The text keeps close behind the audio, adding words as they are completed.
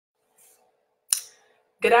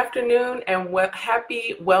Good afternoon and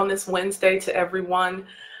happy Wellness Wednesday to everyone.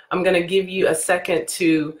 I'm going to give you a second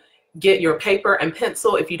to get your paper and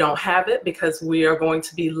pencil if you don't have it, because we are going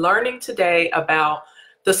to be learning today about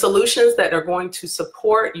the solutions that are going to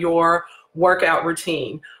support your workout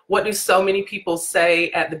routine. What do so many people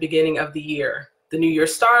say at the beginning of the year? The new year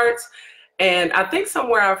starts, and I think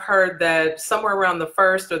somewhere I've heard that somewhere around the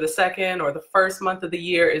first or the second or the first month of the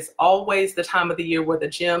year is always the time of the year where the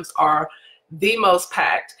gyms are the most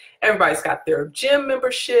packed. Everybody's got their gym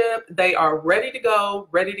membership. They are ready to go,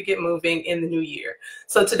 ready to get moving in the new year.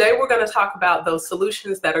 So today we're going to talk about those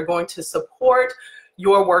solutions that are going to support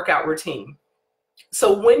your workout routine.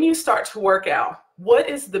 So when you start to work out, what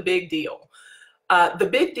is the big deal? The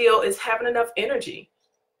big deal is having enough energy.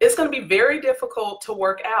 It's going to be very difficult to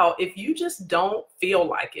work out if you just don't feel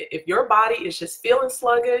like it. If your body is just feeling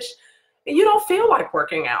sluggish and you don't feel like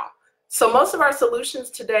working out. So most of our solutions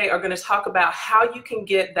today are going to talk about how you can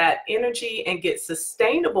get that energy and get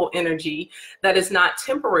sustainable energy that is not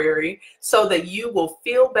temporary, so that you will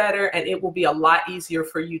feel better and it will be a lot easier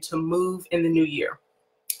for you to move in the new year.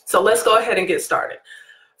 So let's go ahead and get started.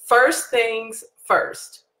 First things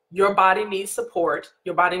first, your body needs support,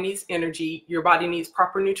 your body needs energy, your body needs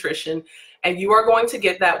proper nutrition, and you are going to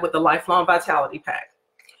get that with the Lifelong Vitality Pack.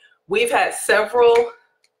 We've had several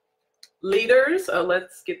leaders,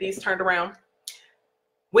 let's get these turned around.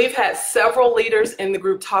 We've had several leaders in the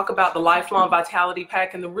group talk about the Lifelong Vitality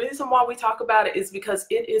Pack, and the reason why we talk about it is because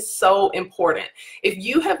it is so important. If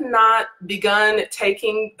you have not begun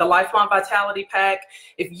taking the Lifelong Vitality Pack,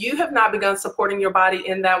 if you have not begun supporting your body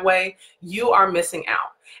in that way, you are missing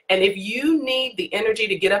out. And if you need the energy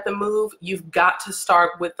to get up and move, you've got to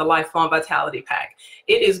start with the Lifelong Vitality Pack.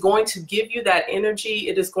 It is going to give you that energy.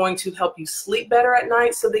 It is going to help you sleep better at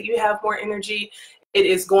night so that you have more energy. It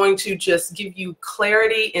is going to just give you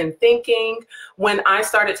clarity in thinking. When I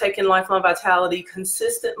started taking Lifelong Vitality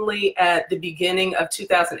consistently at the beginning of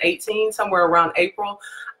 2018, somewhere around April,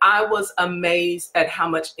 I was amazed at how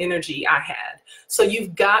much energy I had. So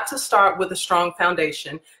you've got to start with a strong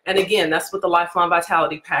foundation. And again, that's with the Lifelong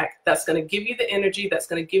Vitality Pack. That's going to give you the energy, that's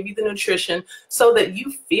going to give you the nutrition so that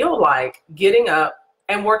you feel like getting up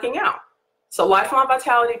and working out. So Lifelong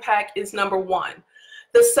Vitality Pack is number one.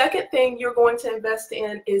 The second thing you're going to invest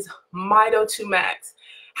in is Mito 2 Max.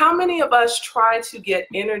 How many of us try to get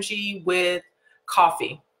energy with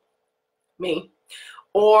coffee? Me.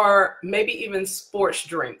 Or maybe even sports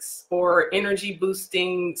drinks or energy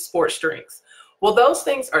boosting sports drinks. Well, those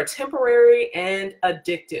things are temporary and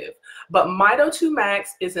addictive, but Mito 2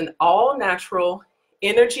 Max is an all natural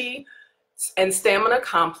energy and stamina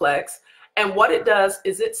complex. And what it does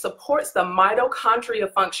is it supports the mitochondria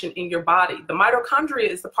function in your body. The mitochondria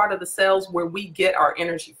is the part of the cells where we get our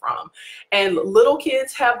energy from. And little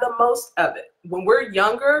kids have the most of it. When we're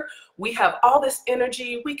younger, we have all this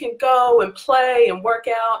energy. We can go and play and work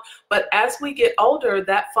out. But as we get older,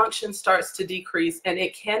 that function starts to decrease, and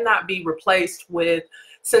it cannot be replaced with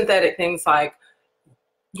synthetic things like,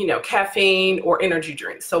 caffeine or energy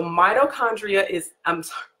drinks. So Mito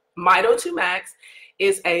 2 Max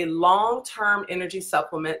is a long-term energy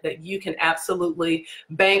supplement that you can absolutely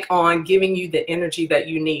bank on giving you the energy that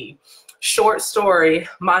you need. Short story,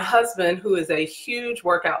 my husband, who is a huge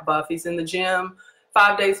workout buff, he's in the gym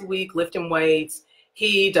 5 days a week lifting weights.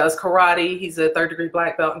 He does karate. He's a 3rd-degree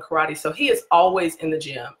black belt in karate. So he is always in the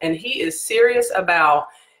gym, and he is serious about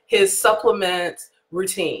his supplement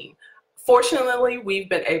routine. Fortunately, we've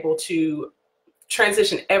been able to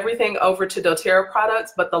transition everything over to doTERRA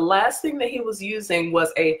products, but the last thing that he was using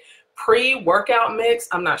was a pre-workout mix.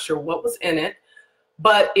 I'm not sure what was in it,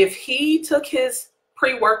 but if he took his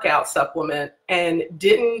pre-workout supplement and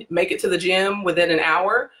didn't make it to the gym within an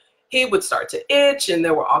hour, he would start to itch, and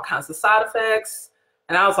there were all kinds of side effects.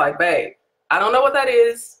 And I was like, babe, I don't know what that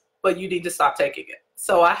is, but you need to stop taking it.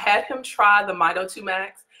 So I had him try the Mito 2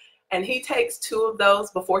 Max. And he takes 2 of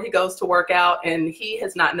those before he goes to work out, and he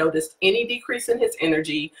has not noticed any decrease in his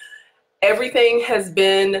energy. Everything has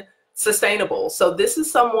been sustainable. So this is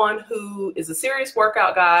someone who is a serious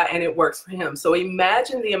workout guy, and it works for him. So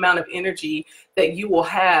imagine the amount of energy that you will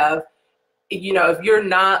have, if you're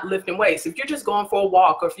not lifting weights, if you're just going for a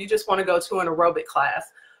walk, or if you just want to go to an aerobic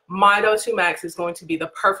class. Mito 2 Max is going to be the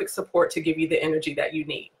perfect support to give you the energy that you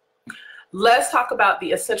need. Let's talk about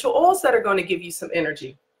the essential oils that are going to give you some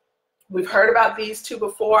energy. We've heard about these 2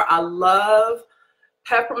 before. I love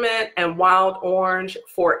peppermint and wild orange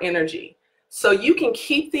for energy. So you can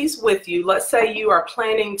keep these with you. Let's say you are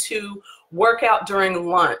planning to work out during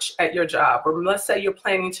lunch at your job, or let's say you're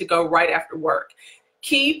planning to go right after work.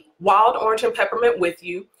 Keep wild orange and peppermint with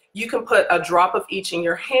you. You can put a drop of each in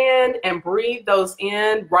your hand and breathe those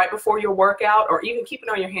in right before your workout, or even keep it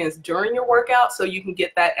on your hands during your workout so you can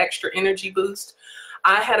get that extra energy boost.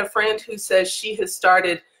 I had a friend who says she has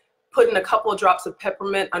started putting a couple of drops of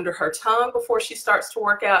peppermint under her tongue before she starts to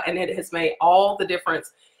work out, and it has made all the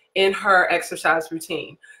difference in her exercise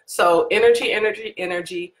routine. So energy, energy,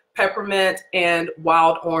 energy, peppermint, and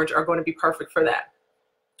wild orange are going to be perfect for that.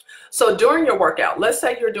 So during your workout, let's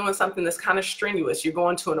say you're doing something that's kind of strenuous. You're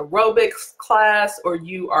going to an aerobics class, or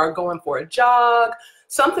you are going for a jog,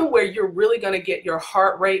 something where you're really going to get your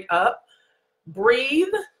heart rate up. Breathe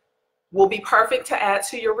will be perfect to add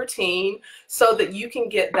to your routine so that you can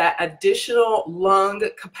get that additional lung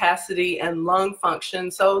capacity and lung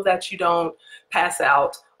function so that you don't pass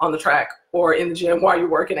out on the track or in the gym while you're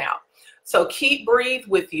working out. So keep breathe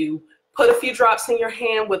with you. Put a few drops in your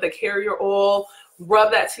hand with a carrier oil,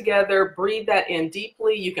 rub that together, breathe that in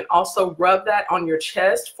deeply. You can also rub that on your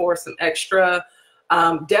chest for some extra,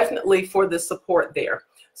 definitely for the support there.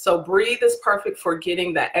 So breathe is perfect for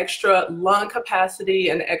getting that extra lung capacity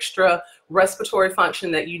and extra respiratory function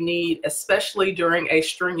that you need, especially during a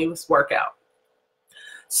strenuous workout.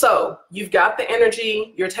 So you've got the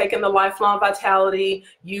energy, you're taking the Lifelong Vitality,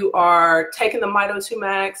 you are taking the Mito 2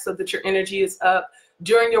 Max so that your energy is up.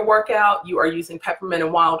 During your workout, you are using peppermint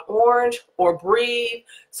and wild orange, or breathe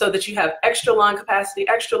so that you have extra lung capacity,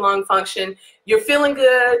 extra lung function. You're feeling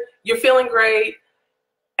good, you're feeling great.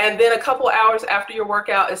 And then a couple hours after your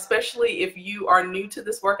workout, especially if you are new to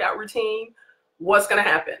this workout routine, what's going to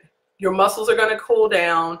happen? Your muscles are going to cool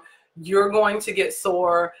down, you're going to get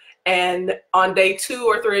sore, and on day 2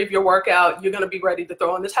 or 3 of your workout, you're going to be ready to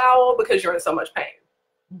throw in the towel because you're in so much pain.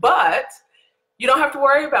 But you don't have to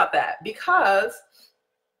worry about that, because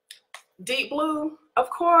Deep Blue, of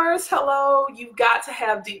course, hello, you've got to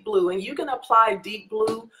have Deep Blue, and you can apply Deep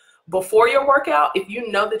Blue before your workout if you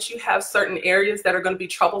know that you have certain areas that are going to be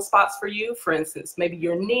trouble spots for you. For instance, maybe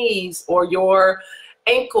your knees or your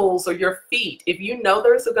ankles or your feet. If you know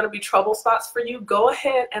there's going to be trouble spots for you, go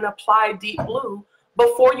ahead and apply Deep Blue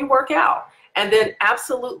before you work out, and then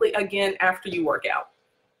absolutely again after you work out.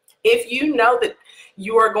 If you know that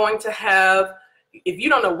you are going to have, if you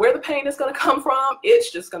don't know where the pain is going to come from,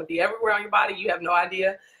 it's just going to be everywhere on your body, you have no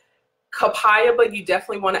idea, Copaiba, you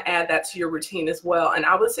definitely want to add that to your routine as well. And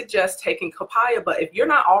I would suggest taking Copaiba. If you're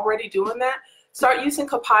not already doing that, start using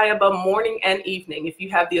Copaiba morning and evening. If you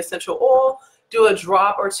have the essential oil, do a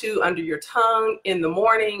drop or 2 under your tongue in the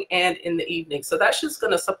morning and in the evening. So that's just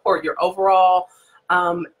going to support your overall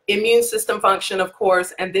immune system function, of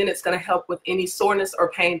course, and then it's going to help with any soreness or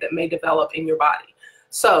pain that may develop in your body.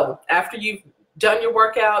 So after you've done your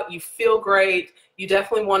workout, you feel great, you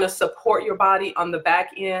definitely want to support your body on the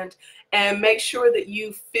back end and make sure that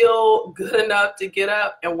you feel good enough to get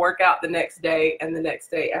up and work out the next day and the next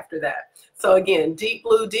day after that. So again, Deep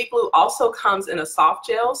Blue also comes in a soft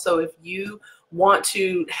gel. So if you want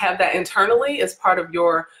to have that internally as part of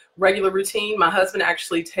your regular routine, my husband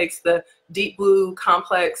actually takes the Deep Blue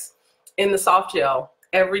complex in the soft gel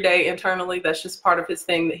every day internally. That's just part of his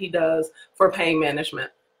thing that he does for pain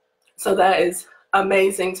management. So that is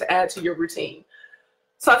amazing to add to your routine.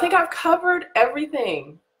 So I think I've covered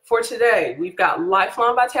everything for today. We've got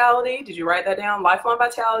Lifelong Vitality. Did you write that down? Lifelong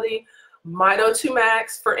Vitality, Mito 2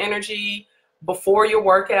 Max for energy before your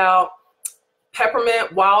workout,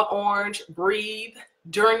 peppermint, wild orange, breathe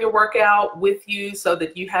during your workout with you so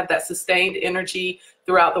that you have that sustained energy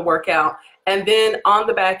throughout the workout. And then on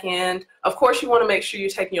the back end, of course, you want to make sure you're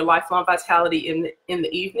taking your Lifelong Vitality in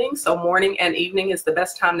the evening. So morning and evening is the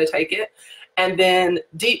best time to take it. And then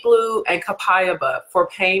Deep Blue and Copaiba for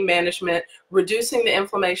pain management, reducing the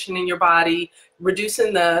inflammation in your body,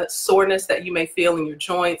 reducing the soreness that you may feel in your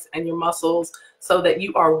joints and your muscles so that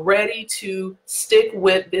you are ready to stick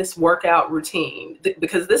with this workout routine.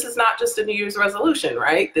 Because this is not just a New Year's resolution,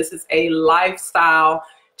 right? This is a lifestyle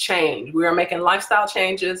change. We are making lifestyle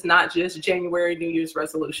changes, not just January New Year's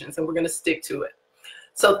resolutions, and we're going to stick to it.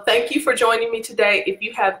 So thank you for joining me today. If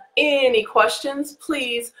you have any questions,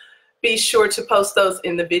 please be sure to post those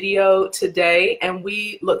in the video today, and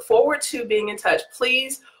we look forward to being in touch.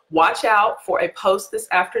 Please watch out for a post this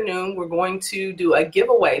afternoon. We're going to do a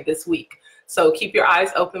giveaway this week. So keep your eyes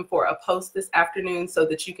open for a post this afternoon so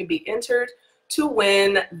that you can be entered to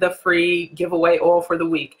win the free giveaway oil for the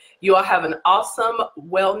week. You all have an awesome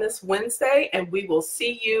Wellness Wednesday, and we will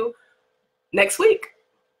see you next week.